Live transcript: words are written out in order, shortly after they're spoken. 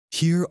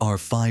Here are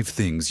 5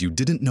 things you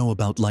didn't know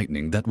about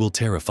lightning that will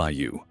terrify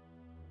you.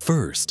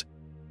 First,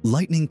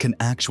 lightning can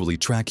actually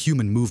track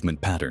human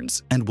movement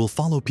patterns and will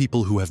follow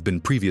people who have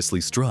been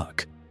previously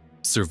struck.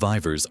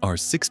 Survivors are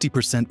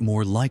 60%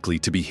 more likely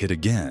to be hit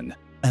again,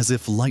 as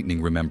if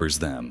lightning remembers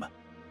them.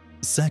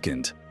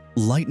 Second,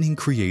 lightning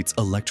creates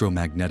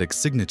electromagnetic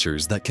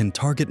signatures that can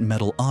target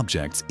metal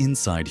objects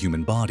inside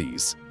human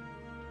bodies.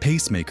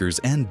 Pacemakers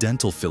and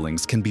dental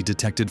fillings can be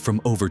detected from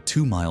over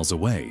 2 miles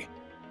away,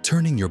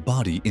 turning your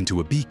body into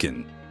a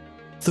beacon.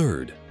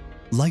 Third,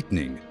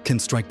 lightning can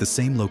strike the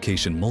same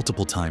location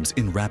multiple times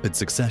in rapid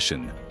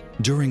succession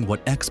during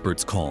what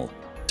experts call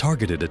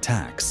targeted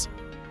attacks.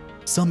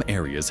 Some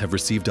areas have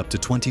received up to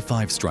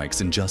 25 strikes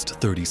in just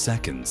 30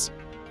 seconds.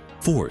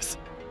 Fourth,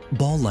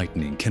 ball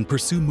lightning can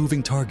pursue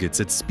moving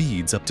targets at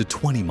speeds up to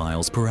 20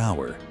 miles per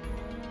hour.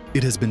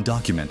 It has been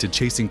documented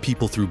chasing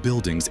people through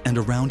buildings and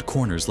around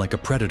corners like a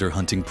predator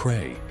hunting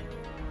prey.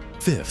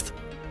 Fifth,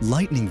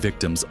 lightning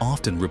victims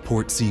often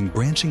report seeing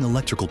branching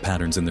electrical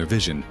patterns in their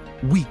vision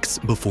weeks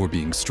before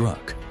being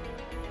struck.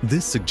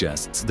 This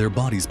suggests their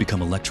bodies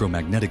become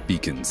electromagnetic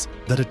beacons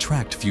that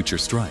attract future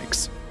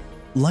strikes.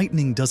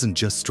 Lightning doesn't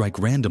just strike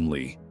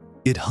randomly,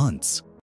 it hunts.